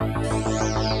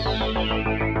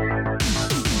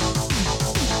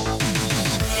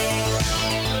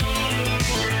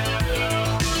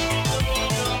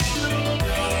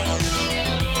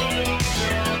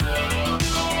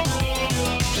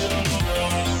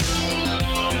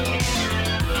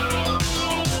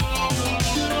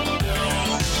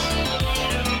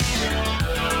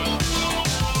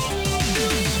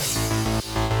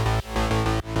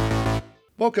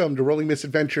welcome to Rolling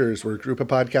Misadventures, where a group of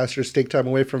podcasters take time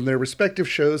away from their respective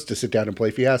shows to sit down and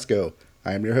play Fiasco.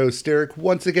 I am your host, Derek,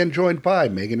 once again joined by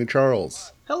Megan and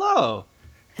Charles. Hello.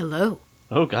 Hello.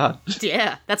 Oh, God.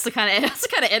 Yeah, that's the kind of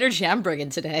energy I'm bringing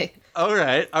today. All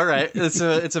right. It's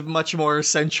a much more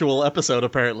sensual episode,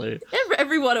 apparently.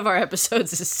 Every one of our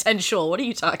episodes is sensual. What are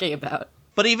you talking about?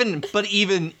 But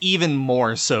even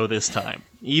more so this time.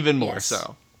 Even more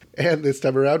so. And this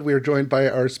time around, we are joined by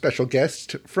our special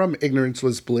guest from Ignorance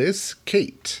Was Bliss,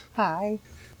 Kate. Hi.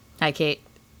 Hi, Kate.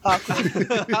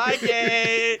 Hi,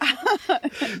 Kate.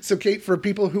 So, Kate, for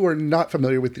people who are not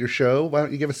familiar with your show, why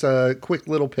don't you give us a quick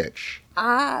little pitch?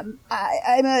 I'm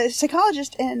a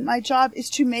psychologist, and my job is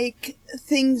to make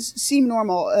things seem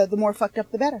normal. The more fucked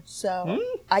up, the better. So,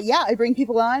 I bring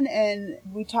people on, and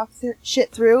we talk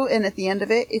shit through, and at the end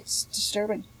of it, it's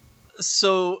disturbing.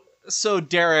 So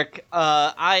Derek,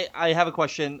 I have a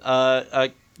question.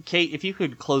 Kate, if you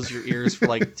could close your ears for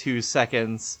like 2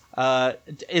 seconds.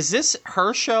 Is this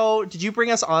her show? Did you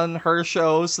bring us on her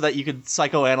show so that you could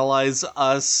psychoanalyze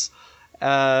us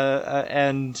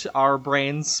and our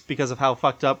brains because of how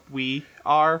fucked up we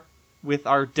are with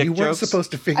our dick jokes? You weren't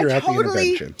supposed to figure out the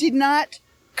intervention. I did not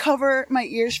cover my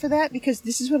ears for that because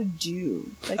this is what I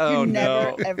do. Like, you're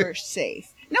never, ever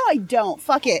safe. No, I don't.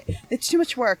 Fuck it. It's too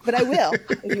much work, but I will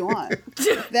if you want.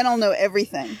 Then I'll know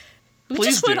everything. We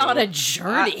just went on a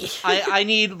journey. I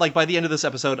need, like, by the end of this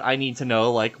episode, I need to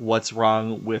know, like, what's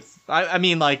wrong with... I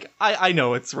mean, like, I know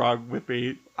what's wrong with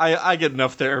me. I get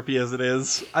enough therapy as it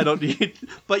is. I don't need...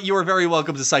 But you are very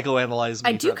welcome to psychoanalyze me.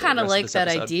 I do kind of like that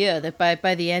idea that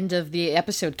by the end of the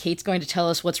episode, Kate's going to tell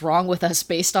us what's wrong with us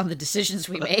based on the decisions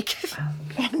we make.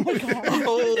 Oh, my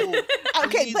God.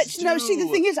 Okay, but no, see, the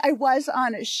thing is, I was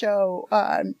on a show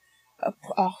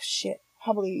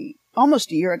probably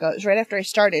almost a year ago. It was right after I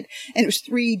started, and it was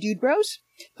 3 dude bros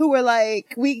who were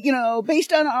like,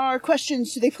 based on our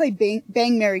questions, so they play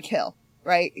Bang, Marry, Kill,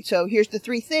 right? So here's the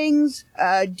 3 things.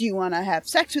 Do you want to have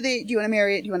sex with it? Do you want to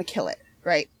marry it? Do you want to kill it?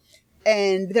 Right?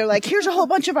 And they're like, here's a whole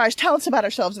bunch of ours. Tell us about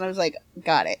ourselves. And I was like,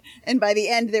 got it. And by the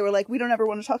end, they were like, we don't ever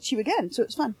want to talk to you again. So it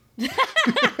was fun.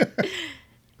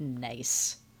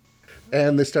 Nice.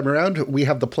 And this time around, we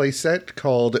have the playset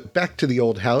called Back to the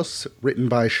Old House, written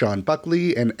by Sean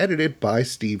Buckley and edited by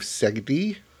Steve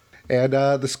Segedy. And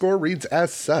the score reads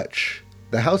as such.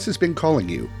 The house has been calling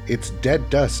you, its dead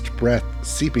dust breath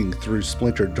seeping through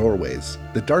splintered doorways,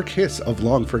 the dark hiss of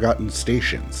long-forgotten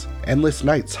stations, endless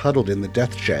nights huddled in the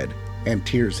death shed, and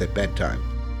tears at bedtime.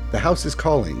 The house is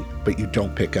calling, but you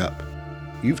don't pick up.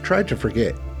 You've tried to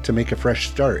forget, to make a fresh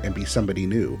start and be somebody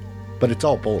new, but it's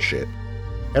all bullshit.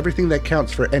 Everything that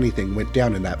counts for anything went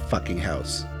down in that fucking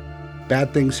house.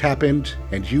 Bad things happened,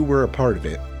 and you were a part of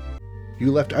it.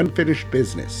 You left unfinished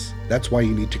business. That's why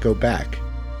you need to go back.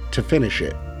 To finish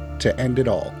it. To end it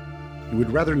all. You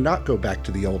would rather not go back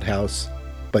to the old house,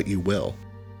 but you will.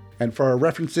 And for our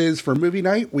references for movie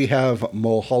night, we have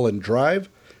Mulholland Drive,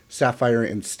 Sapphire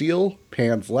and Steel,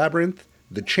 Pan's Labyrinth,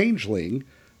 The Changeling,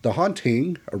 The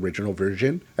Haunting, original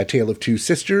version, A Tale of Two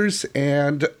Sisters,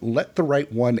 and Let the Right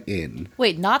One In.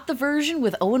 Wait, not the version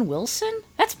with Owen Wilson?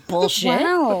 That's bullshit.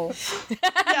 Wow.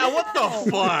 Yeah, what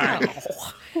the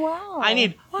fuck? Wow. I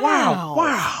need...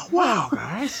 Wow,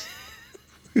 guys.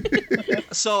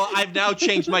 So I've now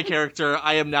changed my character.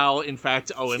 I am now, in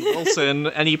fact, Owen Wilson.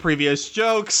 Any previous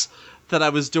jokes that I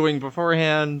was doing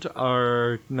beforehand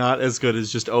are not as good as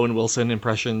just Owen Wilson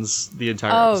impressions the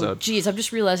entire episode. Oh, geez, I'm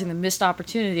just realizing the missed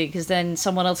opportunity, because then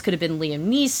someone else could have been Liam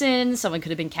Neeson, someone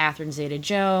could have been Catherine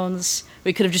Zeta-Jones.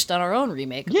 We could have just done our own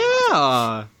remake.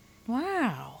 Yeah!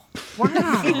 Wow.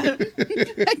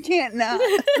 I can't now.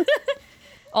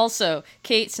 Also,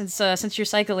 Kate, since you're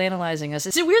psychoanalyzing us,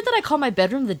 is it weird that I call my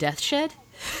bedroom the death shed?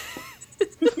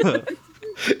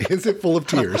 Is it full of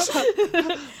tears?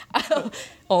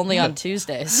 Only on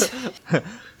Tuesdays.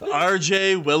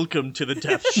 RJ, welcome to the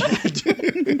death shed.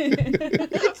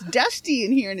 It's dusty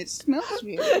in here and it smells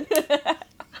weird.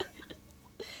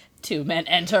 2 men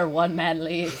enter, 1 man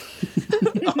leave.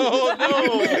 Oh,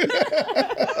 no!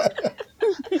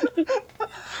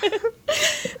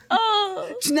 Oh.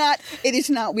 It is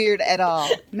not weird at all,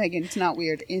 Megan. It's not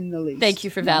weird in the least. Thank you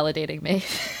for validating me.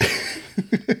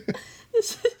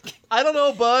 I don't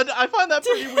know, bud. I find that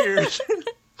pretty weird.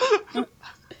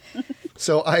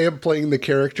 So I am playing the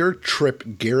character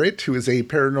Trip Garrett, who is a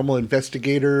paranormal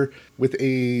investigator with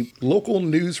a local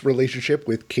news relationship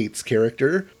with Kate's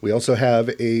character. We also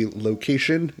have a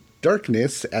location,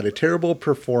 Darkness, at a terrible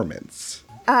performance.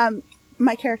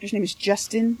 My character's name is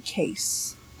Justin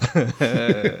Case.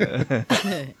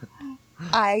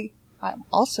 I I'm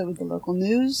also with the local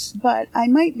news, but I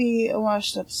might be a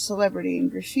washed-up celebrity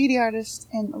and graffiti artist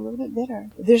and a little bit bitter.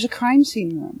 There's a crime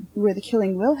scene room where the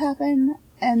killing will happen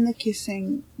and the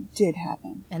kissing did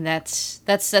happen. And that's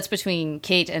between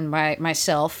Kate and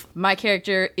myself. My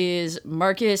character is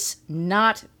Marcus,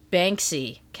 not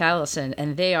Banksy Callison,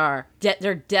 and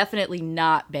they're definitely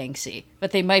not Banksy,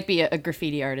 but they might be a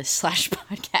graffiti artist /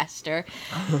 podcaster.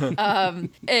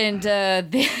 And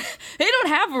they don't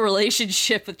have a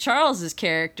relationship with Charles's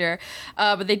character,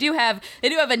 but they do have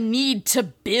a need to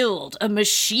build a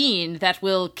machine that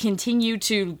will continue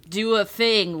to do a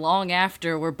thing long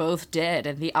after we're both dead,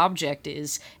 and the object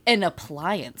is an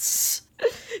appliance.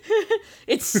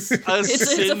 It's a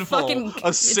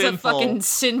fucking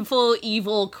sinful,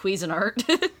 evil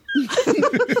Cuisinart.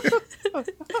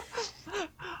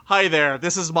 Hi there,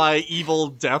 this is my evil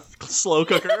death slow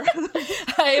cooker.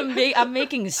 I'm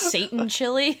making Satan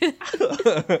chili.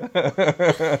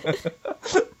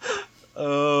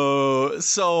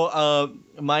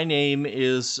 My name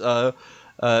is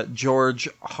George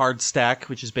Hardstack,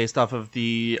 which is based off of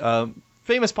the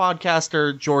famous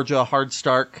podcaster Georgia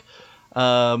Hardstark.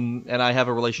 And I have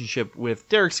a relationship with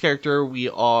Derek's character. We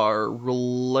are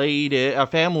related, a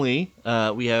family.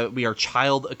 We are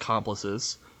child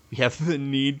accomplices. We have the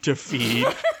need to feed.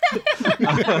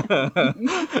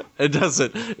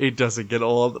 It doesn't get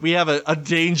old. We have a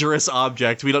dangerous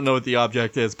object. We don't know what the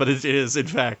object is, but it is in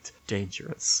fact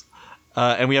dangerous.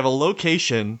 And we have a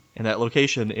location, and that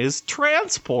location is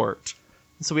transport.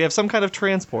 So we have some kind of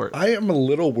transport. I am a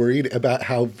little worried about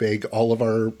how vague all of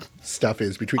our stuff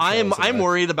is between. I'm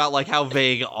worried about like how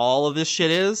vague all of this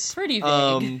shit is. Pretty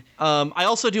vague. I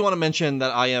also do want to mention that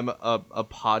I am a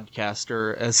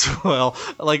podcaster as well.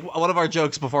 Like one of our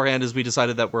jokes beforehand is we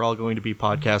decided that we're all going to be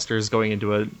podcasters going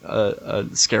into a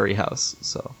scary house.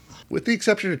 So, with the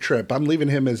exception of Trip, I'm leaving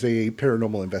him as a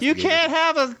paranormal investigator. You can't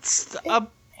have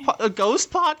a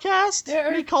ghost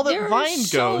podcast. We call it Vine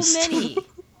Ghost. So many.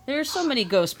 There are so many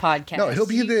ghost podcasts. No, he'll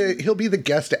be the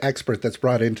guest expert that's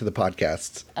brought into the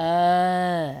podcasts.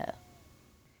 All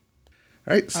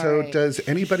right, so does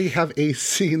anybody have a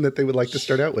scene that they would like to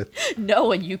start out with?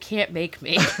 No, and you can't make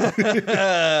me.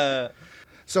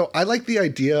 So I like the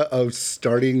idea of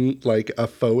starting like a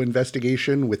faux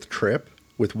investigation with Trip,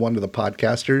 with one of the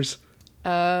podcasters.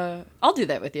 I'll do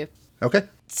that with you. Okay.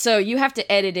 So you have to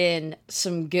edit in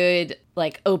some good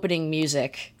like opening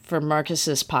music for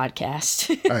Marcus's podcast.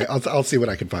 All right, I'll see what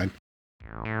I can find.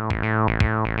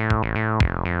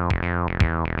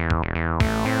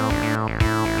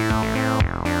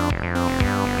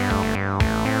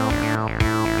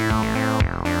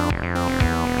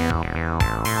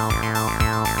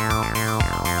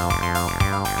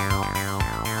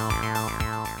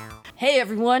 Hey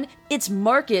everyone, it's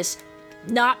Marcus,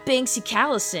 not Banksy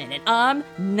Callison, and I'm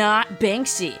not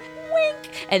Banksy.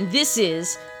 Wink! And this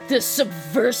is the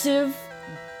Subversive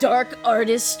Dark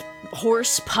Artist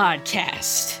Horse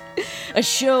Podcast, a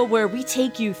show where we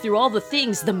take you through all the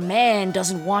things the man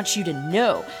doesn't want you to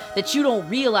know, that you don't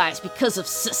realize because of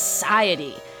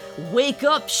society. Wake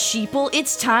up, sheeple,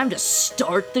 it's time to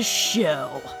start the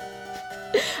show.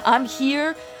 I'm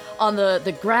here on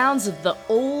the grounds of the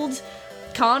old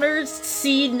Connors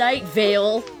C. Night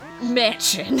Vale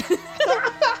mansion.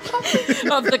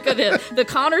 Of the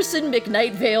Connorson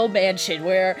McKnight Vale mansion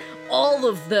where all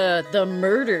of the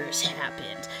murders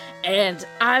happened. And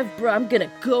I'm gonna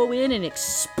go in and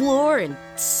explore and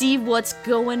see what's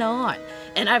going on.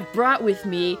 And I've brought with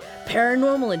me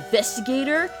paranormal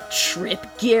investigator Trip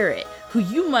Garrett, who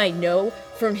you might know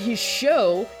from his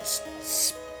show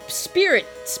Spirit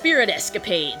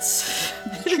Escapades.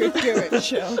 Trip Garrett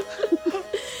show.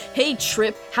 Hey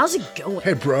Trip, how's it going?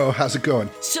 Hey bro, how's it going?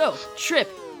 So, Trip,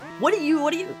 what do you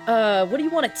want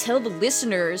to tell the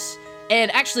listeners?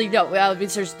 And actually, no,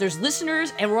 there's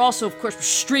listeners, and we're also, of course, we're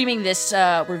streaming this,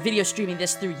 we're video streaming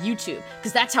this through YouTube,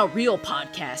 because that's how real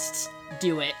podcasts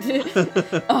do it.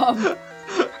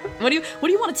 What do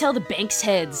you want to tell the Banks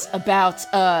heads about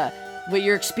what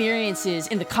your experience is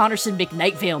in the Connorson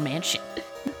McKnight Vale mansion?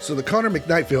 So the Connor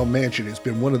McKnight Vale mansion has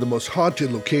been one of the most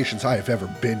haunted locations I have ever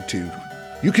been to.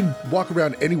 You can walk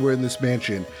around anywhere in this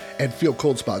mansion and feel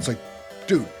cold spots. Like,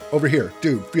 dude, over here.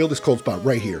 Dude, feel this cold spot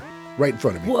right here. Right in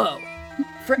front of me. Whoa.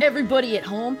 For everybody at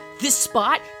home, this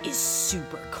spot is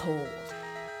super cold.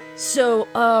 So,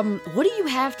 what do you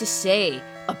have to say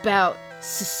about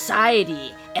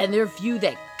society and their view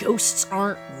that ghosts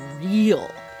aren't real?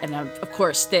 And of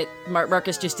course, that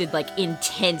Marcus just did like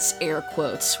intense air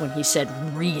quotes when he said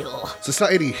real.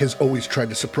 Society has always tried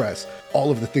to suppress all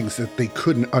of the things that they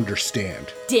couldn't understand.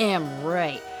 Damn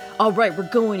right. All right, we're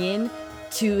going in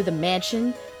to the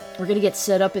mansion We're gonna get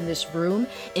set up in this room,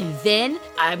 and then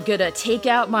I'm gonna take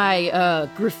out my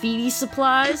graffiti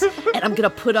supplies, and I'm gonna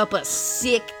put up a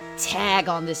sick tag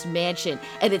on this mansion,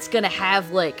 and it's gonna have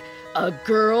like a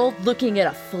girl looking at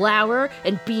a flower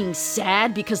and being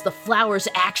sad because the flower's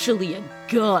actually a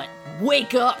gun.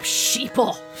 Wake up,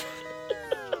 sheeple.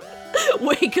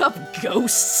 Wake up,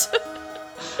 ghosts.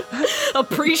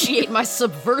 Appreciate my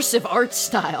subversive art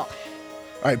style.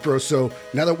 All right, bro, so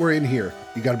now that we're in here,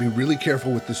 you gotta be really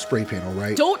careful with this spray paint, all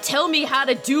right? Don't tell me how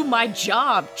to do my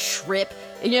job, Trip.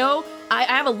 You know, I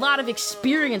have a lot of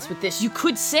experience with this. You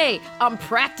could say I'm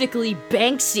practically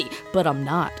Banksy, but I'm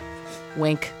not.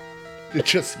 Wink. It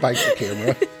just spikes the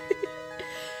camera.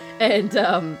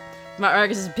 And,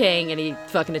 Marcus isn't paying any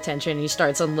fucking attention. He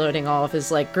starts unloading all of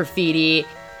his, like, graffiti,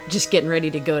 just getting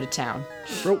ready to go to town.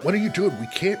 Bro, what are you doing? We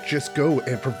can't just go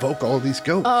and provoke all these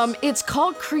ghosts. It's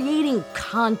called creating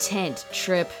content,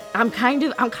 Trip. I'm kind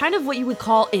of what you would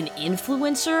call an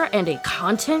influencer and a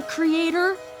content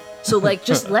creator. So, like,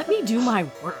 just let me do my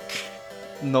work.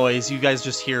 Noise. You guys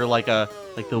just hear like the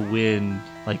wind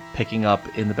like picking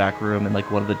up in the back room, and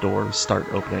like one of the doors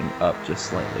start opening up just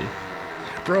slightly.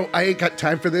 Bro, I ain't got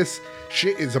time for this.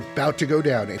 Shit is about to go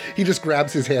down. He just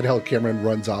grabs his handheld camera and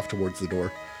runs off towards the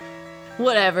door.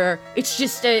 Whatever. It's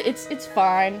just it's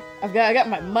fine. I got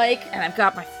my mic and I've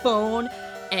got my phone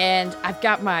and I've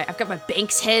got my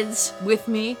Banks heads with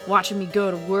me, watching me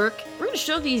go to work. We're gonna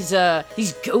show these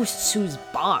ghosts who's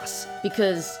boss,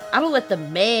 because I don't let the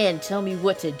man tell me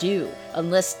what to do,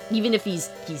 unless even if he's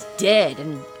dead.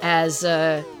 And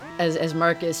as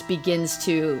Marcus begins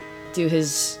to do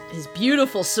his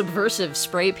beautiful subversive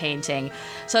spray painting,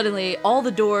 suddenly all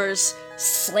the doors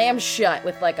slam shut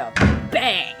with like a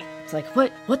bang. It's like,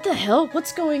 what the hell?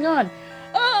 What's going on?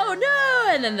 Oh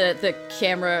no! And then the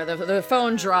camera, the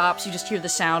phone drops. You just hear the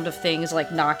sound of things like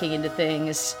knocking into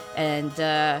things, and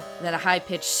then a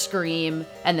high-pitched scream,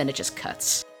 and then it just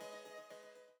cuts.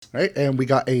 All right, and we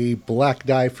got a black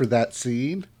die for that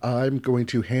scene. I'm going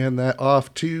to hand that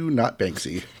off to Not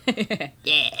Banksy.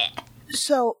 Yeah.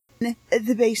 So, in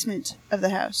the basement of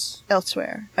the house,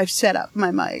 elsewhere, I've set up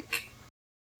my mic.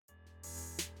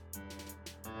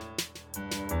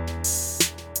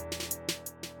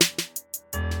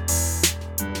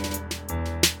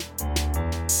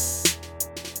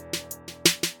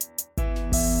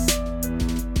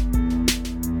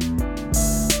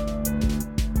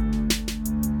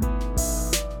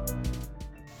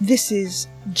 This is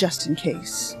Just In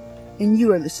Case, and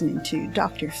you are listening to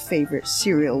Dr. Favorite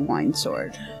Cereal Wine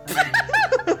Sword.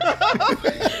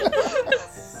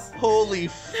 Holy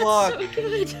fuck.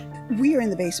 We are in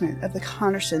the basement of the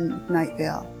Connerson Night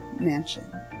Vale mansion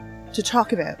to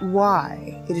talk about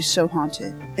why it is so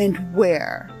haunted and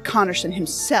where Connerson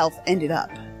himself ended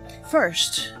up.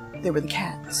 First, there were the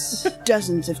cats.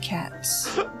 Dozens of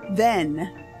cats.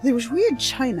 Then, there was weird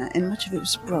china, and much of it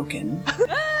was broken.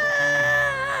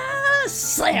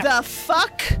 Slam! The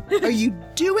fuck are you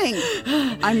doing?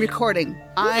 I'm recording.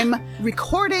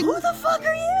 Who the fuck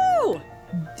are you?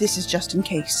 This is Just In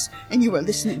Case, and you are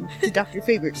listening to Dr.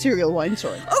 Favorite Cereal Wine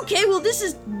Sword. Okay, well, this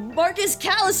is Marcus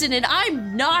Callison, and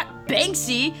I'm not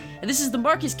Banksy. And this is the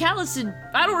Marcus Callison.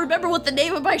 I don't remember what the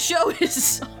name of my show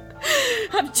is.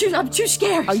 I'm too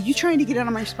scared. Are you trying to get out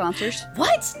of my sponsors?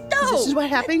 What? No. This is what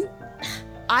happened?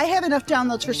 I have enough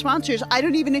downloads for sponsors.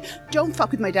 Don't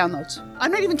fuck with my downloads.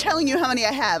 I'm not even telling you how many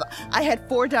I have. I had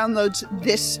 4 downloads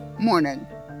this morning.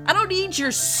 I don't need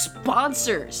your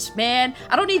sponsors, man.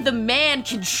 I don't need the man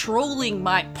controlling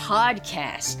my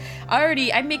podcast. I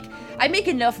make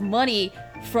enough money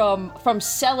from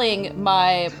selling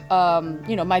my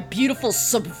my beautiful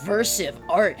subversive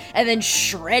art and then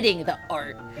shredding the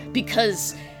art,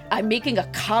 because I'm making a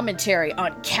commentary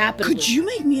on capitalism. Could you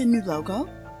make me a new logo?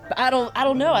 I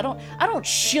don't know. I don't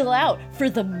chill out for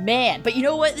the man. But you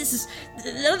know what?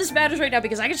 None of this matters right now,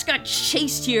 because I just got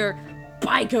chased here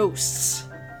by ghosts.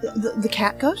 The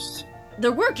cat ghosts?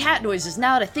 There were cat noises,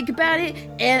 now that I think about it,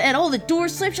 and all the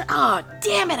doors slammed shut. Ah, oh,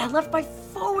 damn it, I left my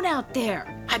phone out there.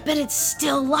 I bet it's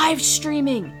still live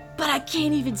streaming, but I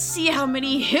can't even see how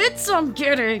many hits I'm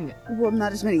getting. Well,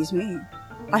 not as many as me.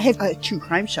 I have a true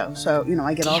crime show, so,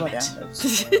 I get all the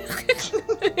downloads.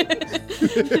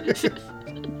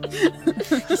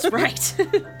 He's right.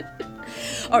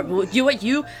 All right, well, you know what,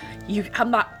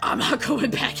 I'm not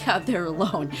going back out there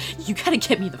alone. You gotta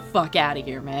get me the fuck out of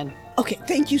here, man. Okay,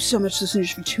 thank you so much,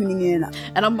 listeners, for tuning in.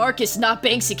 And I'm Marcus, not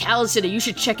Banksy Callison, and you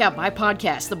should check out my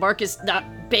podcast, the Marcus, not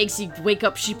Banksy Wake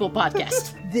Up Sheeple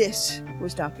podcast. This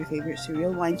was Dr. Favorite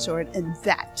Cereal Wine Sword, and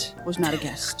that was not a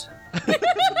guest.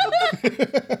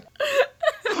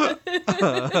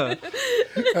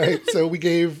 right, so we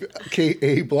gave Kate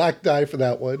a black die for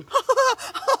that one.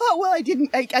 Well, I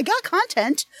didn't. I got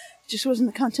content. It just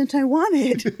wasn't the content I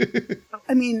wanted.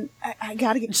 I mean, I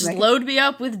gotta get. Just load me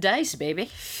up with dice, baby.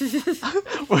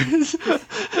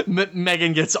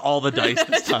 Megan gets all the dice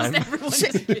this time.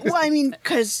 Well, I mean,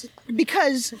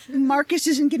 because Marcus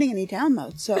isn't getting any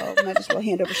downloads, so might as well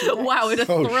hand over some dice. Wow,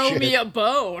 it'll throw me a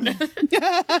bone.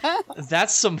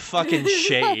 That's some fucking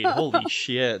shade. Holy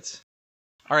shit.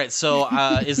 All right, so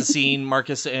is the scene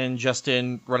Marcus and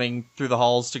Justin running through the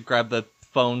halls to grab the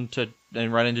phone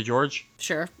and run into George?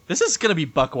 Sure. This is gonna be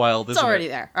buck wild, isn't it? It's already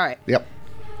there. All right. Yep.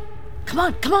 Come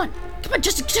on,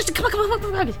 Justin, come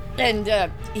on.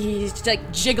 And he's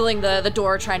like jiggling the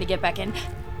door, trying to get back in.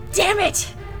 Damn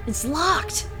it! It's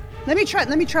locked. Let me try.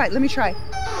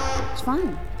 It's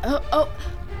fine.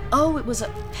 Oh, it was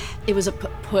a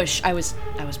push. I was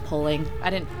pulling. I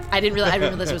didn't realize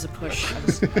it was a push. I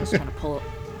was trying to pull it.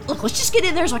 Look, let's just get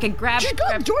in there so I can grab.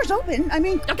 The door's open. I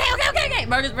mean, okay.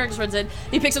 Marcus runs in.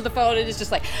 He picks up the phone and is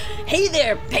just like, "Hey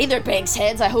there, Banks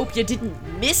heads. I hope you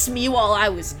didn't miss me while I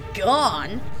was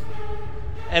gone."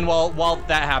 And while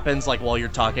that happens, like while you're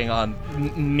talking on,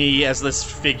 me as this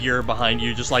figure behind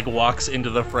you just like walks into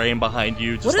the frame behind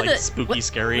you, just like spooky,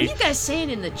 scary. What are you guys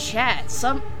saying in the chat?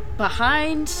 Some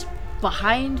behind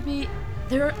me.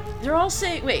 They're all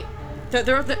saying. Wait.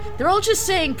 They're all just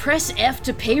saying press F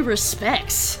to pay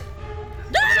respects.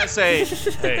 I'm gonna say,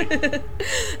 hey.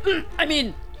 I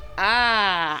mean,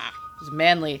 it's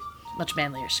manly, much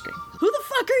manlier screen. Who the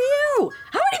fuck are you?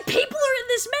 How many people are in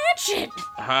this mansion?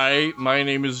 Hi, my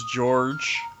name is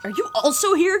George. Are you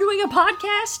also here doing a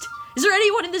podcast? Is there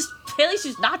anyone in this place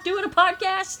who's not doing a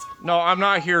podcast? No, I'm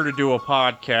not here to do a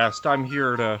podcast. I'm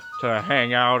here to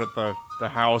hang out at the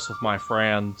house with my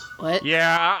friend. What?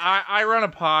 Yeah, I run a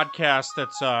podcast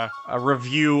that's a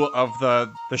review of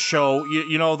the show.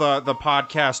 You know the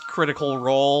podcast Critical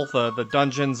Role, the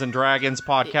Dungeons and Dragons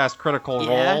podcast Critical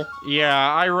Role. Yeah,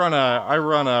 I run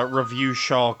a review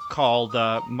show called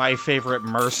My Favorite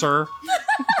Mercer.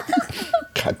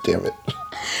 God damn it.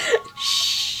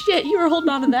 Shit, you were holding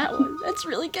on to that one. That's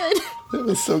really good. That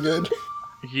was so good.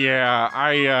 Yeah,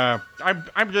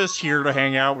 I'm just here to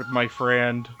hang out with my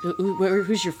friend.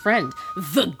 Who's your friend?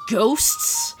 The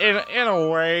ghosts? In a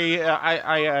way,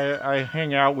 I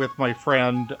hang out with my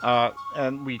friend,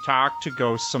 and we talk to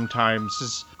ghosts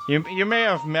sometimes. You may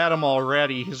have met him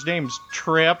already. His name's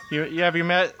Trip. Have you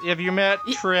met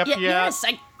Trip yet? Yes,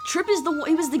 Trip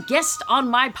he was the guest on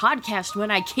my podcast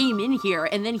when I came in here,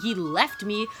 and then he left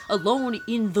me alone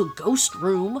in the ghost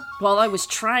room while I was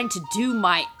trying to do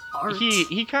my art.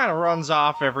 He kind of runs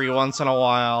off every once in a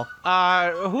while.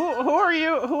 Who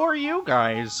are you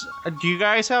guys? Do you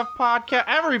guys have podcast?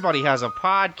 Everybody has a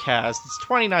podcast. It's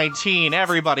 2019.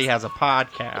 Everybody has a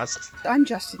podcast. I'm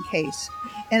Justin Case,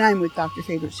 and I'm with Dr.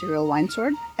 Favorite Cereal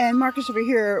Winesword. And Marcus over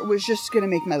here was just gonna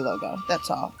make my logo. That's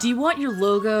all. Do you want your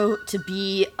logo to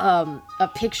be a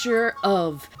picture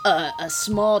of a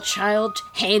small child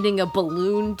handing a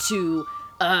balloon to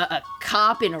a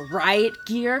cop in riot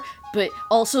gear, but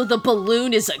also the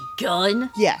balloon is a gun?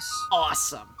 Yes.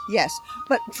 Awesome. Yes,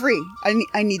 but free.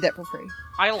 I need that for free.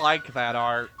 I like that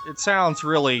art. It sounds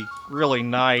really, really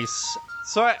nice.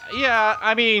 So, yeah,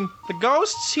 I mean, the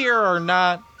ghosts here are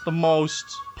not the most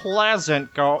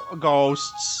pleasant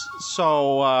ghosts,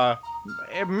 so,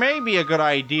 it may be a good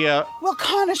idea. Well,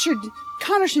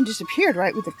 Connerson disappeared,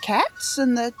 right, with the cats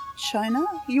and the china?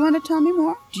 You want to tell me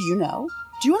more? Do you know?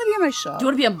 Do you want to be on my show? Do you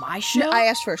want to be on my show? No, I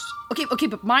asked first. Okay,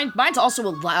 but mine's also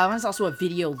a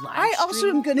video live. I also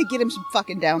am gonna get him some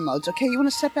fucking downloads. Okay, you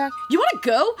want to step back? You want to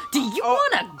go? Do you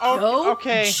want to go?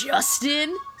 Okay,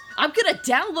 Justin, I'm gonna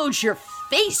download your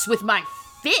face with my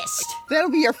fist. That'll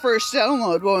be your first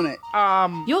download, won't it?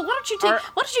 Yo, why don't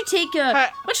you take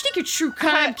your true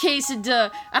crime case and I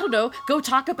don't know, go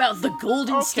talk about the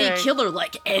Golden State Killer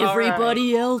like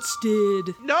everybody else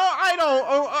did. No, I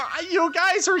don't. You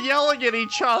guys are yelling at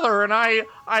each other, and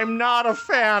I'm not a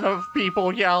fan of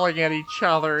people yelling at each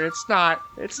other. It's not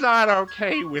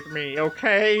okay with me.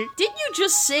 Okay. Didn't you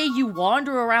just say you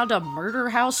wander around a murder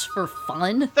house for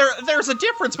fun? There's a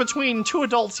difference between two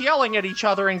adults yelling at each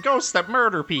other and ghosts that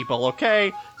murder people,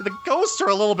 okay? The ghosts are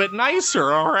a little bit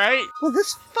nicer, alright? Well,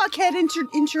 this fuckhead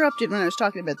interrupted when I was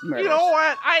talking about the murder. You know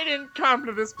what? I didn't come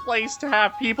to this place to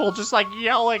have people just, like,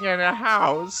 yelling in a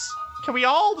house. Can we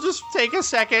all just take a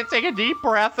second, take a deep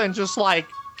breath, and just, like,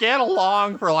 get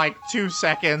along for like 2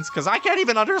 seconds, because I can't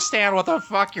even understand what the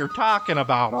fuck you're talking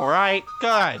about, alright?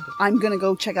 Good. I'm gonna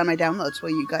go check on my downloads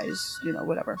while you guys,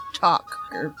 whatever, talk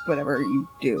or whatever you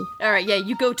do. All right, yeah,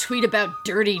 you go tweet about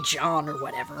Dirty John or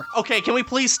whatever. Okay, can we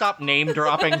please stop name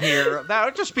dropping here? That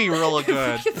would just be real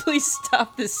good. Please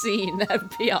stop the scene.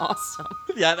 That'd be awesome.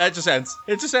 Yeah, that just ends.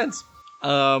 It just ends.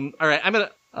 All right,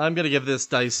 I'm gonna give this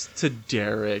dice to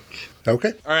Derek.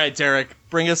 Okay. All right, Derek,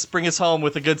 bring us home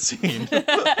with a good scene.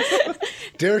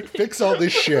 Derek, fix all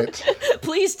this shit.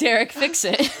 Please, Derek, fix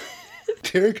it.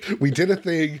 Derek, we did a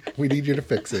thing. We need you to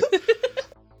fix it.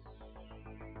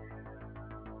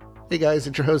 Hey guys,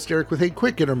 it's your host Derek with a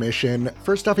quick intermission.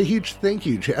 First off, a huge thank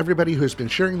you to everybody who's been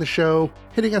sharing the show,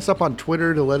 hitting us up on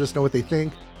Twitter to let us know what they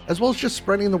think, as well as just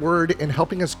spreading the word and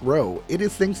helping us grow. It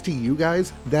is thanks to you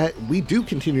guys that we do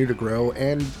continue to grow,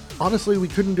 and honestly, we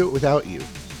couldn't do it without you.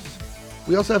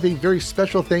 We also have a very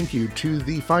special thank you to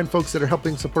the fine folks that are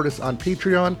helping support us on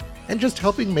Patreon and just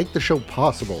helping make the show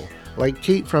possible, like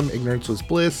Kate from Ignorance Was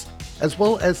Bliss, as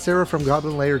well as Sarah from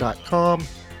GoblinLayer.com.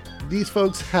 These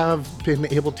folks have been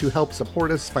able to help support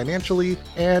us financially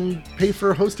and pay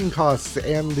for hosting costs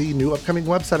and the new upcoming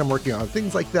website I'm working on,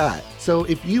 things like that. So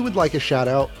if you would like a shout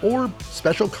out or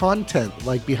special content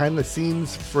like behind the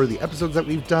scenes for the episodes that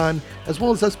we've done, as well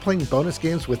as us playing bonus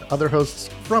games with other hosts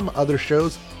from other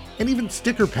shows, and even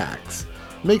sticker packs,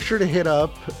 make sure to hit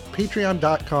up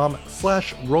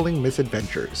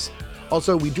patreon.com/rollingmisadventures.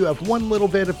 Also, we do have one little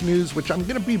bit of news, which I'm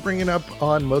going to be bringing up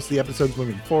on most of the episodes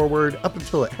moving forward, up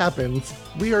until it happens.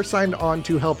 We are signed on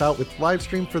to help out with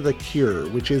Livestream for the Cure,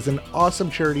 which is an awesome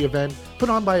charity event put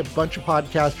on by a bunch of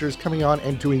podcasters coming on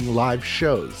and doing live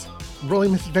shows.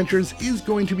 Rolling Misadventures is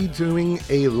going to be doing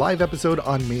a live episode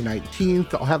on May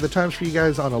 19th. I'll have the times for you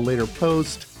guys on a later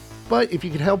post. But if you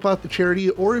could help out the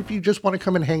charity, or if you just want to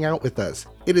come and hang out with us,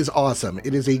 it is awesome.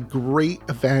 It is a great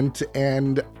event,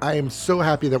 and I am so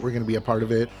happy that we're going to be a part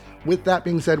of it. With that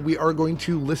being said, we are going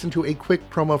to listen to a quick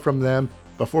promo from them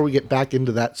before we get back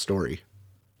into that story.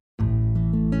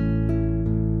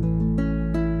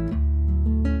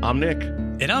 I'm Nick.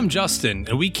 And I'm Justin,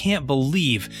 and we can't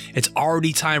believe it's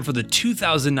already time for the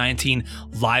 2019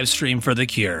 live stream for The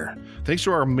Cure. Thanks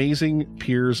to our amazing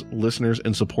peers, listeners,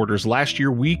 and supporters, last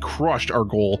year we crushed our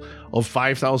goal of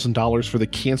 $5,000 for the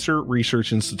Cancer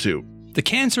Research Institute. The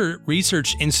Cancer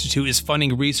Research Institute is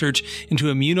funding research into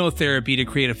immunotherapy to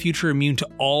create a future immune to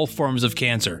all forms of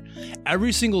cancer.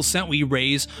 Every single cent we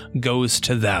raise goes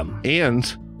to them. And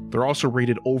they're also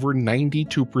rated over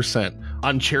 92%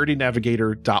 on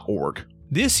charitynavigator.org.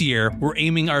 This year, we're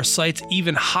aiming our sights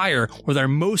even higher with our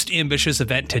most ambitious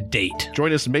event to date.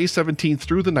 Join us May 17th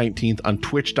through the 19th on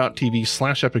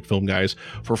twitch.tv/epicfilmguys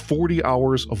for 40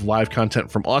 hours of live content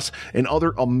from us and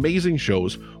other amazing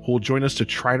shows who will join us to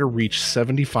try to reach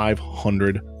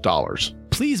 $7,500.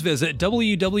 Please visit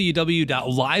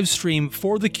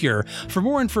www.livestreamforthecure for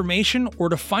more information or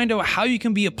to find out how you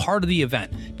can be a part of the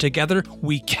event. Together,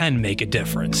 we can make a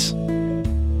difference.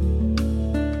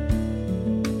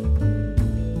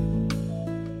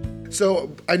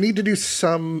 So I need to do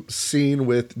some scene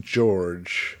with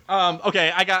George.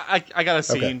 Okay, I got a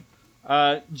scene.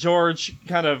 Okay. George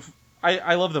kind of...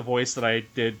 I love the voice that I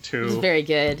did, too. It's very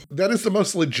good. That is the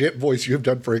most legit voice you have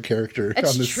done for a character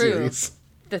That's on this true. series.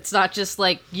 That's not just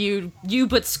like you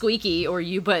but squeaky, or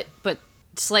you but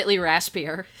slightly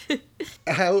raspier.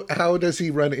 How does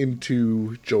he run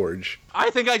into George? I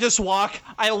think I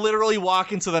literally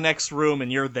walk into the next room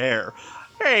and you're there.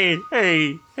 Hey,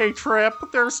 Trip,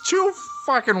 there's two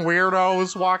fucking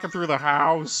weirdos walking through the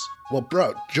house. Well,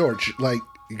 bro, George,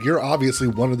 you're obviously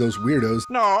one of those weirdos.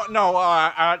 No,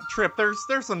 Trip,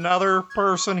 there's another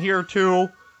person here, too.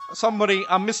 Somebody,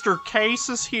 Mr. Case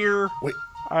is here. Wait,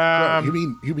 bro,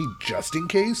 you mean just in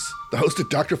case? The host of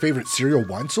Dr. Favorite Cereal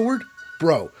Wine Sword?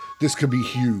 Bro, this could be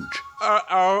huge.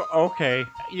 Okay.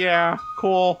 Yeah,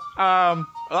 cool. I'm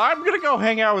gonna go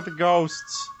hang out with the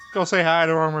ghosts. Go say hi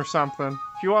to them or something.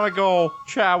 If you want to go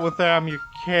chat with them, you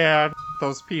can.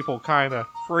 Those people kind of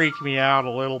freak me out a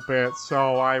little bit,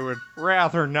 so I would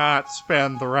rather not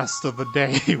spend the rest of the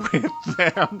day with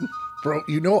them. Bro,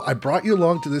 I brought you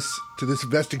along to this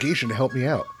investigation to help me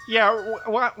out. Yeah,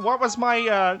 what was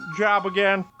my job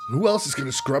again? Who else is going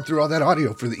to scrub through all that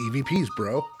audio for the EVPs,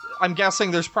 bro? I'm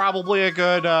guessing there's probably a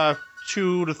good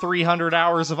 200 to 300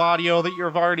 hours of audio that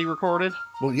you've already recorded.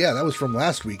 Well, yeah, that was from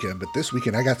last weekend, but this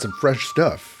weekend I got some fresh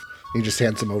stuff. He just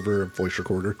hands them over a voice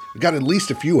recorder. We got at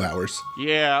least a few hours.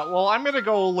 Yeah, well, I'm gonna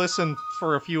go listen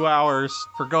for a few hours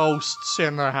for ghosts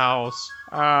in the house.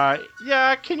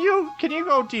 Yeah, can you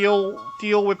go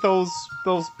deal with those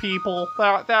people?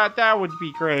 That would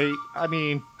be great. I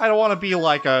mean, I don't want to be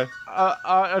like a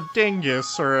a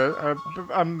dingus or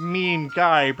a mean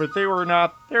guy, but they're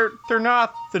not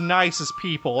the nicest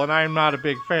people, and I'm not a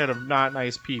big fan of not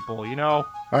nice people, you know?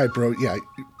 All right, bro. Yeah,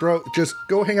 bro, just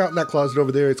go hang out in that closet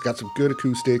over there. It's got some good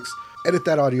acoustics. Edit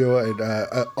that audio,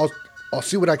 and I'll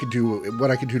see what I can do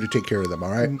to take care of them,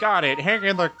 all right? Got it. Hang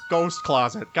in the ghost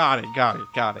closet. Got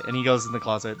it. And he goes in the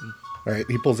closet. All right,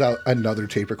 he pulls out another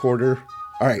tape recorder.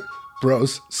 All right,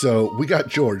 bros, so we got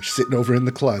George sitting over in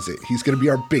the closet. He's going to be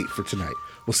our bait for tonight.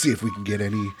 We'll see if we can get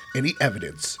any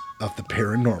evidence of the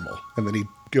paranormal. And then he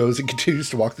goes and continues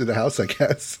to walk through the house, I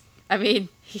guess. I mean,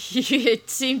 it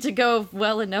seemed to go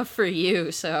well enough for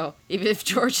you, so even if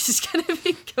George is going to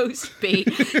be ghost bait,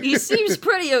 he seems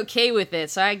pretty okay with it,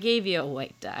 so I gave you a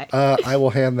white die. I will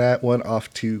hand that one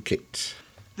off to Kate.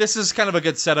 This is kind of a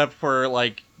good setup for,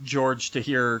 like, George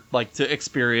to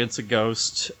experience a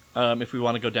ghost, if we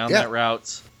want to go down that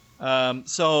route.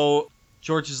 So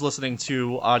George is listening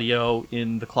to audio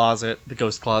in the closet, the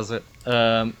ghost closet.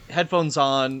 Headphones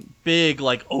on, big,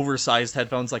 like, oversized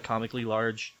headphones, like, comically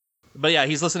large. But yeah,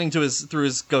 he's listening to through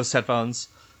his ghost headphones,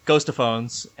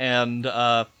 ghostophones, and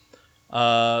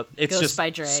it's Ghost just by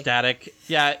Dre. static.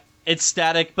 Yeah, it's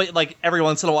static, but like every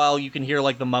once in a while you can hear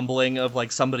like the mumbling of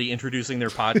like somebody introducing their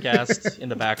podcast in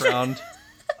the background.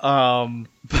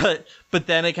 But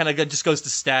then it kind of just goes to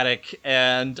static,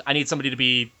 and I need somebody to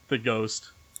be the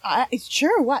ghost.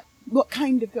 Sure. What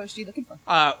kind of ghost are you looking for?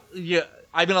 Yeah,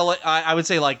 I would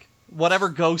say like whatever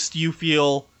ghost you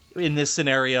feel in this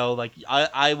scenario, like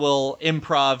I will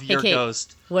improv your Kate,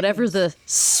 ghost. Whatever the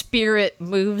spirit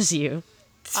moves you.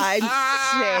 I'm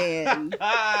saying.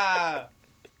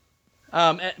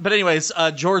 But anyways,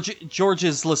 George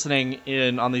is listening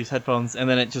in on these headphones, and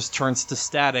then it just turns to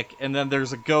static, and then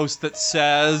there's a ghost that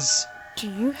says, Do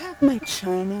you have my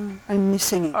china? I'm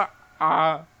missing it.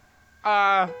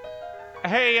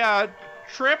 Hey,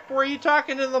 Trip, were you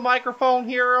talking to the microphone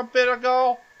here a bit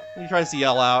ago? he tries to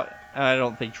yell out, and I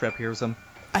don't think Trip hears him.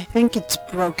 I think it's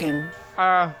broken.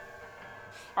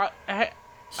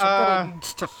 Somebody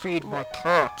needs to feed my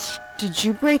cats. Did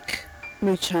you break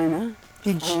my china?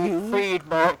 Did you feed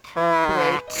my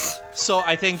cats? So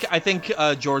I think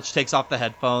George takes off the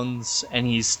headphones, and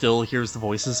he still hears the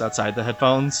voices outside the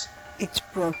headphones. It's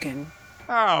broken.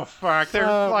 Oh, fuck. They're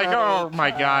like, oh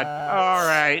my god.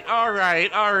 All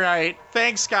right.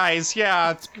 Thanks, guys.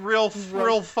 Yeah, it's real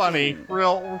funny.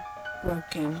 Real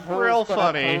Broken.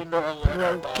 funny.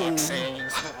 Broken.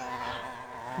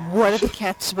 What are the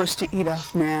cats supposed to eat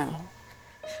off now?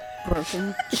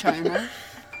 Broken china?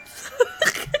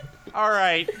 All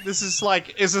right. Is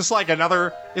there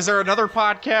another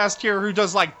podcast here who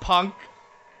does like punk?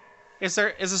 Is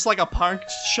this like a punk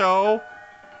show?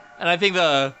 And I think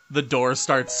the door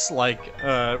starts like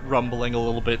rumbling a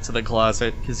little bit to the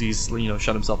closet because he's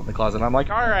shut himself in the closet. And I'm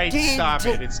like, all right, stop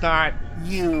it. It's not.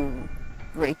 You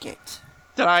break it.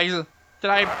 Did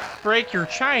I break your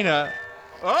china?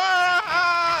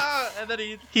 And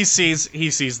then he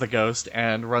sees the ghost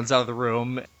and runs out of the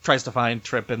room, tries to find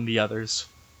Trip and the others.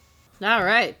 All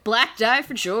right, black die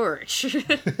for George.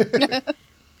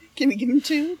 Can we give him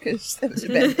 2? Because that was a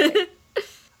bad day.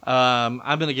 I'm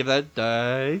gonna give that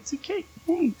die to Kate.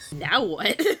 Thanks. Now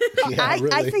what? Yeah,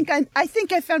 really. I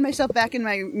think I found myself back in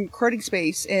my recording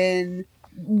space, and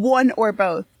one or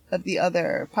both of the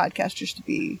other podcasters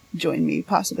to join me,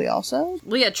 possibly also.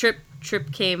 Well, yeah, Trip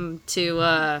came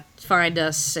to find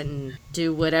us and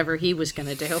do whatever he was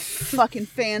gonna do. Fucking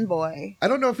fanboy. I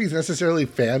don't know if he's necessarily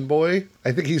fanboy.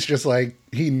 I think he's just like,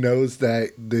 he knows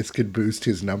that this could boost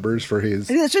his numbers for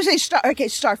his... Let's just say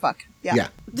Starfuck. Yeah.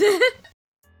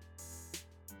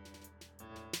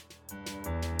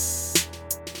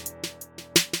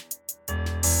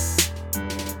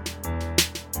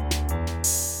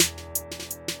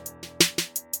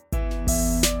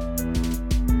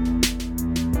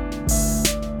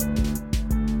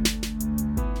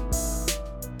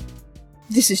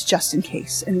 This is Justin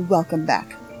Case, and welcome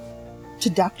back to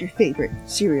Dr. Favorite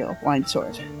Serial Wine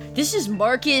Sword. This is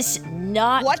Marcus,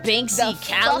 not What Banksy the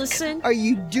Callison. fuck are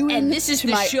you doing And this is to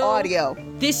the my show. audio?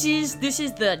 This is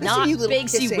the Not you little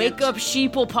Banksy pissant. Wake Up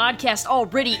Sheeple podcast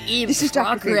already in This is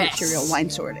Dr. Favorite progress. Serial Wine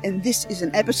Sword, and this is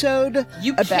an episode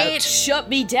You can't shut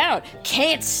me down.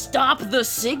 Can't stop the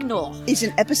signal.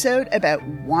 about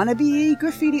wannabe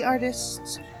graffiti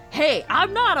artists. Hey,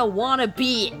 I'm not a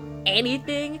wannabe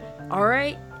anything, all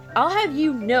right? I'll have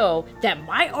you know that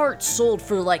my art sold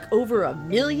for like over $1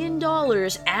 million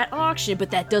at auction,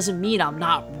 but that doesn't mean I'm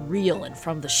not real and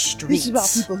from the streets. This is about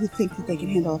people who think that they can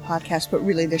handle a podcast, but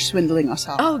really they're swindling us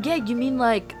all. Oh yeah, you mean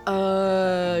like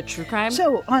true crime?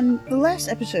 So, on the last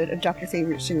episode of Dr.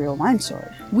 Favorite Serial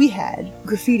Mindsword, we had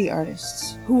graffiti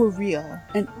artists who were real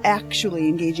and actually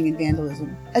engaging in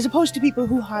vandalism, as opposed to people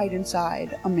who hide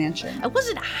inside a mansion. I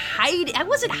wasn't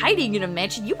hiding in a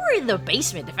mansion. You were in the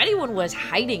basement. If anyone was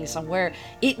hiding somewhere,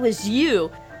 it was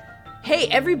you. Hey,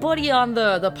 everybody on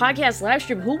the podcast live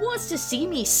stream, who wants to see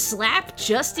me slap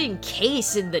Justin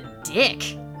Case in the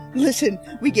dick? Listen,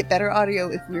 we get better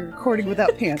audio if we're recording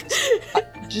without pants.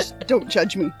 Just don't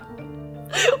judge me.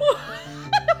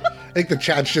 I think the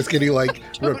chat's just getting like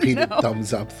repeated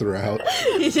thumbs up throughout.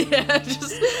 Yeah,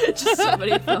 just so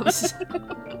many thumbs.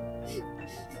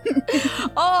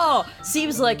 Oh,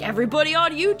 seems like everybody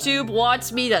on YouTube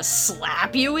wants me to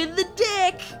slap you in the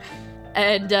dick.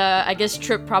 And I guess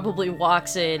Trip probably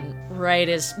walks in right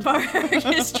as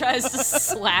Marcus tries to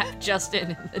slap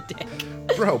Justin in the dick.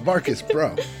 Bro, Marcus,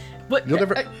 bro. But You'll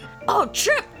never... oh,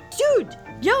 Trip, dude,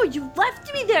 yo, you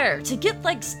left me there to get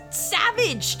like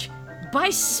savaged by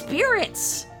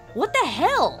spirits. What the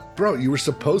hell? Bro, you were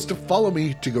supposed to follow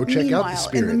me to go check out the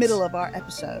spirits. in the middle of our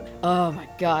episode. Oh my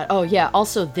god. Oh yeah,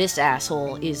 also this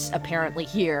asshole is apparently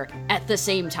here at the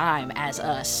same time as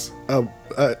us.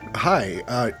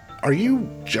 Hi, are you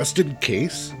Justin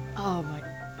Case? Oh my...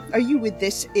 Are you with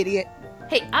this idiot?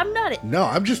 Hey, I'm not a... No,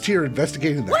 I'm just here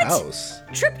investigating the What? house.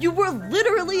 Trip, you were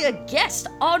literally a guest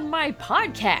on my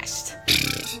podcast.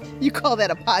 You call that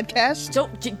a podcast?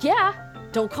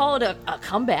 Don't call it a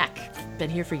comeback. Been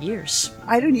here for years.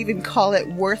 I don't even call it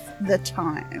worth the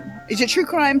time. Is it true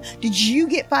crime? Did you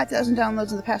get 5,000 downloads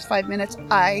in the past 5 minutes?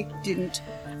 I didn't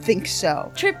think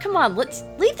so. Trip, come on, let's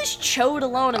leave this chode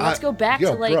alone and let's go back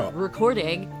to bro.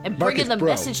 recording and Marcus, bringing the bro,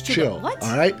 message to chill, the what?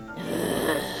 all right?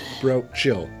 Bro,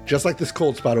 chill. Just like this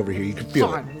cold spot over here, you can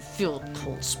feel it. Fine, feel a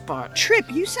cold spot. Trip,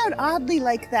 you sound oddly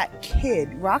like that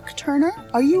kid, Rock Turner.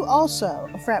 Are you also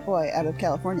a frat boy out of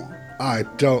California? I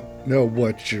don't know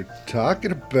what you're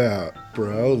talking about,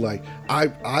 bro. Like,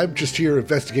 I'm just here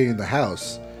investigating the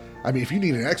house. I mean, if you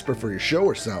need an expert for your show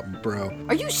or something, bro.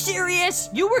 Are you serious?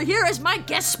 You were here as my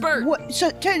guest spurt. What?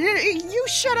 So, you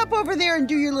shut up over there and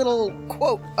do your little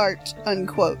quote art,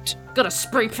 unquote. Gonna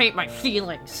spray paint my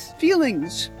feelings.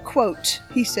 Feelings, quote,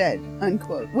 he said,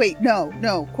 unquote. Wait,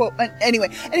 no, quote, anyway,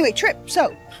 Trip,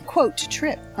 so, quote,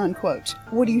 Trip, unquote.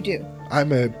 What do you do?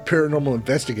 I'm a paranormal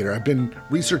investigator. I've been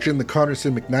researching the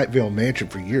Connerson McKnightvale mansion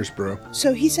for years, bro.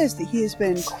 So he says that he has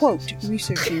been, quote,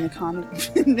 researching the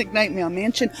McKnightvale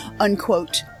mansion,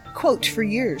 unquote, quote, for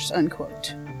years,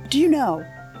 unquote. Do you know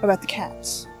about the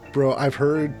cats? Bro, I've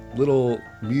heard little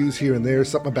mews here and there,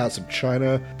 something about some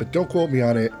China, but don't quote me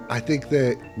on it. I think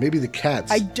that maybe the cats...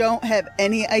 I don't have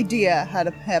any idea how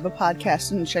to have a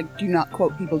podcast in which I do not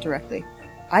quote people directly.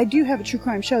 I do have a true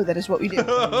crime show, that is what we do.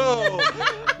 Oh,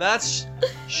 that's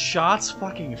shots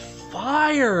fucking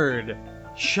fired.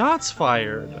 Shots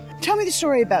fired. Tell me the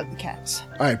story about the cats.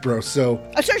 All right, bro, so...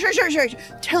 Sorry.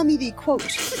 Tell me the, quote,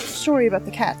 story about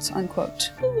the cats,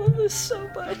 unquote. I love this so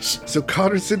much. So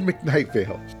Connerson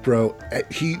McKnightvale, bro,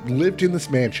 he lived in this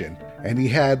mansion, and he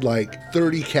had like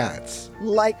 30 cats.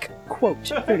 Like, quote,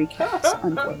 30 cats,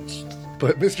 unquote.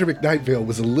 But Mr. McKnightvale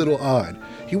was a little odd.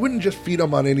 He wouldn't just feed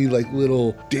them on any like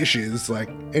little dishes like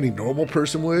any normal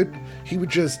person would. He would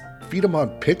just feed them on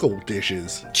pickle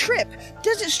dishes. Trip,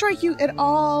 does it strike you at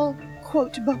all,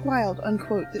 quote, buck wild,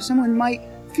 unquote, that someone might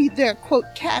feed their, quote,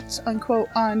 cats, unquote,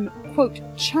 on, quote,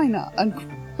 China,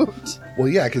 unquote? Well,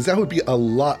 yeah, because that would be a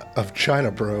lot of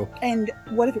China, bro. And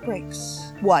what if it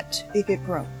breaks? What if it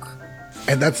broke?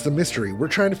 And that's the mystery. We're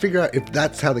trying to figure out if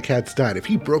that's how the cats died. If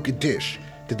he broke a dish,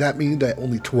 did that mean that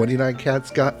only 29 cats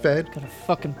got fed? Gonna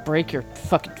fucking break your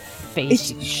fucking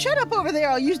face. Shut up over there,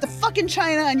 I'll use the fucking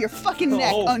China on your fucking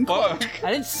neck, unquote. Fuck.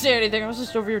 I didn't say anything, I was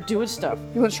just over here doing stuff.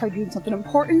 You want to try doing something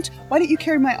important? Why don't you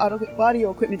carry my audio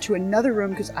equipment to another room,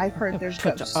 because I've heard there's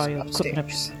Put ghosts the audio equipment up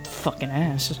upstairs. your fucking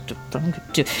ass.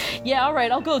 Yeah,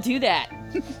 alright, I'll go do that.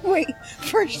 Wait,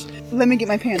 first, let me get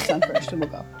my pants on first, and we'll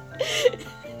go.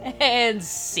 And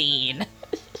scene.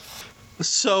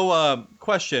 So,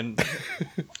 question.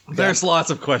 There's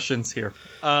lots of questions here.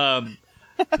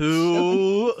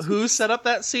 Who set up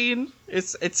that scene?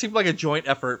 It seemed like a joint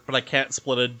effort, but I can't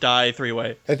split a die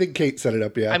 3-way. I think Kate set it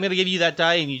up, yeah. I'm gonna give you that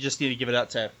die, and you just need to give it out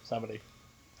to somebody.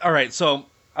 All right. So,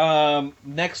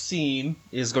 next scene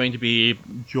is going to be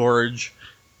George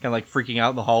kind of like freaking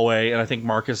out in the hallway, and I think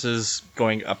Marcus is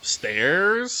going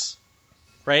upstairs.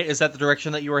 right? Is that the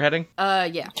direction that you were heading?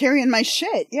 Yeah. Carrying my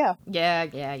shit, yeah.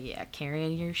 Yeah.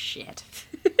 Carrying your shit.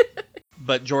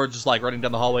 But George is like running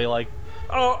down the hallway like,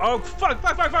 oh, fuck,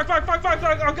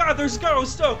 oh god, there's a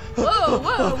ghost, oh.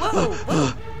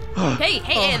 Whoa. Hey,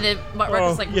 and then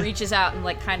Marcus reaches out and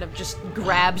like kind of just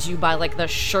grabs you by like the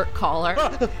shirt collar.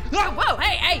 Whoa,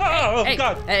 hey,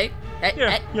 God. Hey.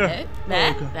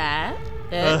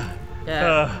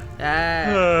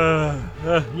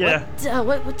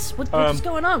 What's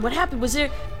going on? What happened? Was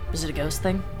it a ghost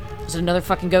thing? Was it another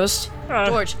fucking ghost?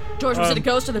 George, was it a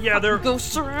ghost or the fucking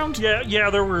ghosts around? Yeah,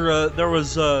 there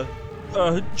was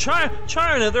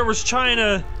China. There was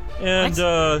China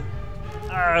and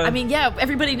I mean, yeah,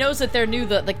 everybody knows that they're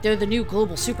they're the new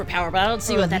global superpower, but I don't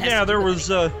see what that has to do yeah, there with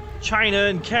was China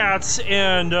and cats,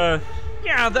 and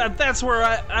that's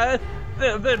where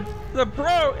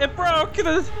it broke.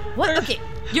 What? Okay,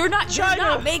 you're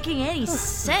not making any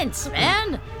sense,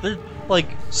 man. They're like,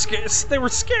 they were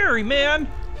scary, man.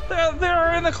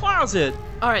 They're in the closet.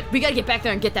 All right, we gotta get back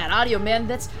there and get that audio, man.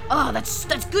 That's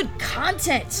good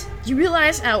content. Do you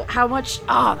realize how much?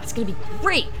 Oh, that's gonna be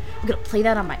great. I'm gonna play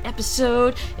that on my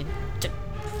episode, and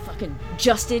fucking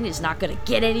Justin is not gonna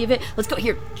get any of it. Let's go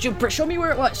here. Show me where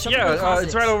it was.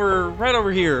 It's right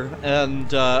over here.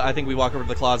 And I think we walk over to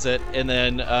the closet, and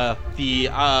then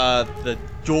the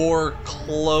door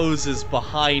closes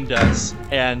behind us,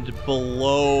 and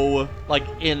below, like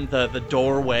in the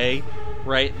doorway,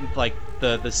 right, like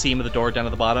the seam of the door down at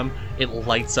the bottom, it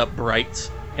lights up bright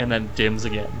and then dims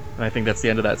again. And I think that's the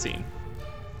end of that scene.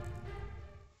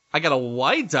 I got a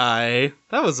white die.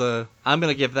 I'm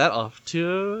gonna give that off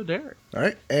to Derek. All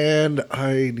right, and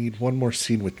I need one more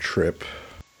scene with Trip.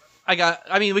 we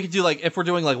could do if we're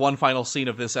doing one final scene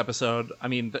of this episode. I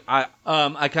mean, I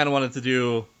kind of wanted to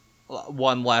do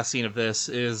one last scene of this.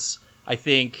 Is I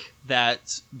think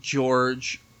that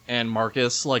George and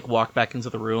Marcus walk back into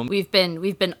the room. We've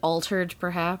been altered,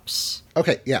 perhaps.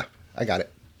 Okay, yeah, I got it.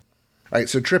 All right,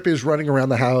 so Trip is running around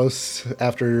the house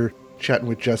after chatting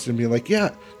with Justin, being like, yeah,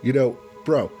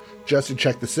 bro, Justin,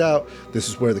 check this out. This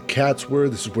is where the cats were.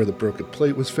 This is where the broken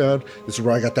plate was found. This is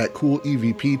where I got that cool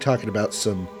EVP talking about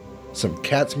some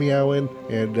cats meowing.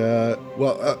 And,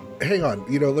 hang on.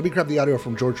 Let me grab the audio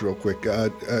from George real quick.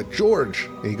 George.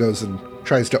 And he goes and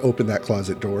tries to open that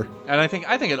closet door. And I think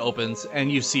it opens,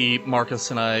 and you see Marcus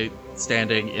and I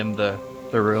standing in the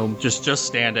room, just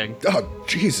standing. Oh,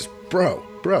 Jesus, bro,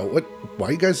 what? Why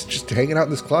are you guys just hanging out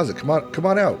in this closet? Come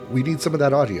on out. We need some of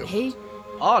that audio. Hey,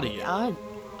 audio.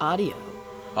 Audio.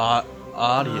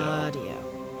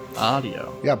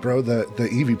 Yeah, bro, the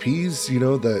EVPs,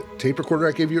 the tape recorder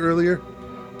I gave you earlier.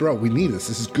 Bro, we need this.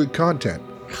 This is good content.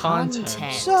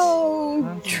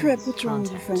 So, Trip, what's wrong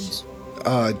with your friends?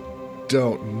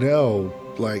 Don't know.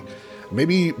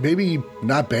 Maybe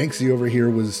not Banksy over here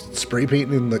was spray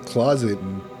painting in the closet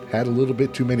and had a little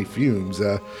bit too many fumes.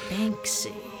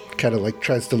 Banksy. Kind of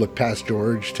tries to look past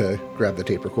George to grab the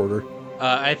tape recorder.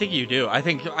 I think you do. I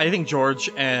think George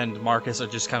and Marcus are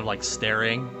just kind of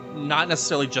staring, not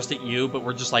necessarily just at you, but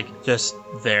we're just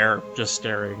there, just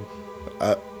staring.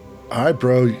 All right,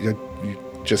 bro. You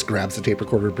just grabs the tape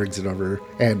recorder, brings it over,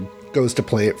 and goes to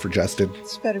play it for Justin.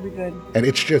 This better be good. And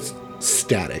it's just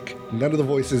static. None of the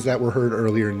voices that were heard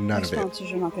earlier, none of it.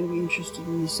 Sponsors are not going to be interested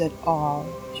in this at all.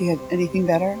 Do you have anything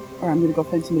better? Or I'm going to go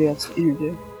find somebody else to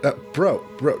interview. Bro,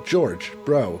 George,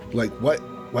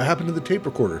 what happened to the tape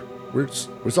recorder?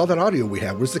 Where's all that audio we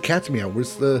have? Where's the cats meow?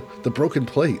 Where's the broken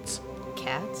plates?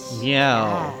 Cats?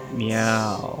 Meow.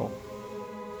 Meow.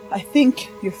 I think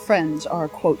your friends are,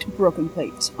 quote, broken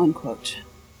plates, unquote.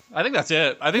 I think that's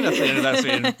it. I think that's the end of that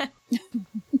scene.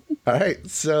 All right,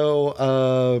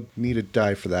 so need a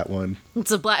die for that one.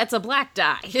 It's a black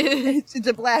die. it's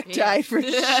a black die for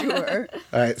sure.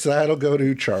 All right, so that'll go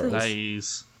to Charles.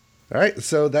 Nice. All right,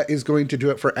 so that is going to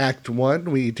do it for Act 1.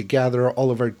 We need to gather all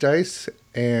of our dice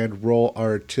and roll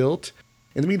our tilt.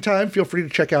 In the meantime, feel free to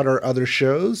check out our other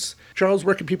shows. Charles,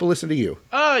 where can people listen to you?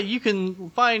 You can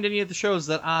find any of the shows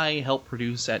that I help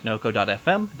produce at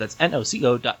noco.fm. That's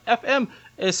noco.fm,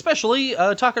 especially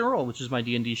Talk and Roll, which is my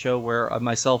D&D show where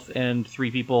myself and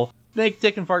 3 people make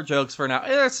dick and fart jokes for now.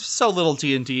 There's so little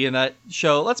D&D in that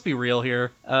show. Let's be real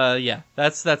here.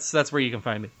 That's where you can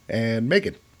find me. And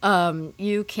Megan.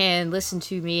 You can listen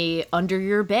to me under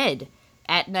your bed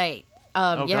at night.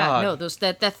 God.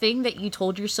 That thing that you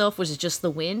told yourself was just the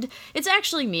wind. It's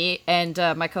actually me and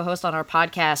my co-host on our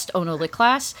podcast, Ono Lit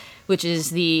Class, which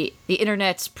is the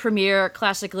internet's premier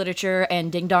classic literature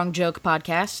and ding dong joke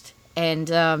podcast. And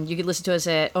you can listen to us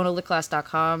at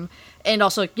onolitclass.com. And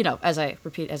also, as I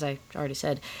already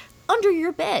said, under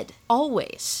your bed,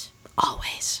 always. Oh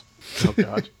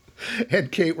God.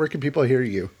 And Kate, where can people hear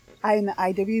you? I'm an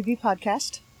IWB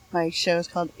podcast. My show is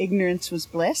called Ignorance Was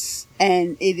Bliss,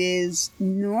 and it is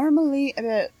normally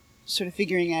about sort of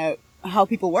figuring out how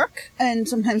people work and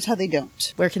sometimes how they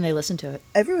don't. Where can they listen to it?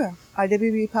 Everywhere.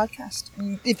 IWB podcast.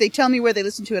 If they tell me where they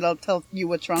listen to it, I'll tell you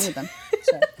what's wrong with them.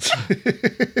 So.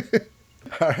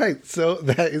 All right, so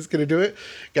that is going to do it.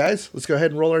 Guys, let's go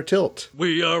ahead and roll our tilt.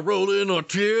 We are rolling our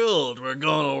tilt. We're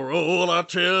gonna roll our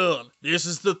tilt. This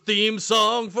is the theme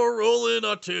song for rolling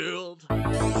our tilt.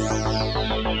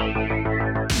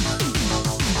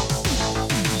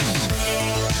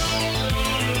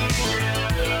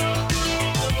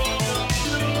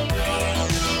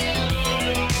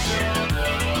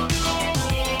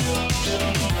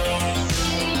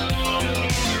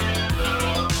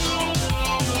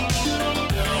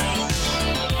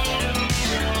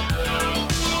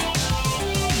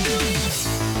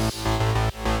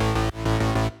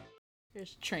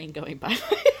 There's a train going by my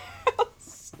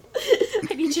house.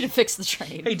 I need you to fix the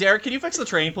train. Hey, Derek, can you fix the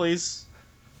train, please?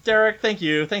 Derek, thank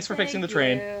you. Thanks for fixing the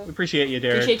train. We appreciate you,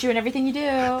 Derek. Appreciate you and everything you do.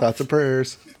 Thoughts and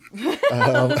prayers.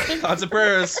 Thoughts and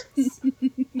prayers.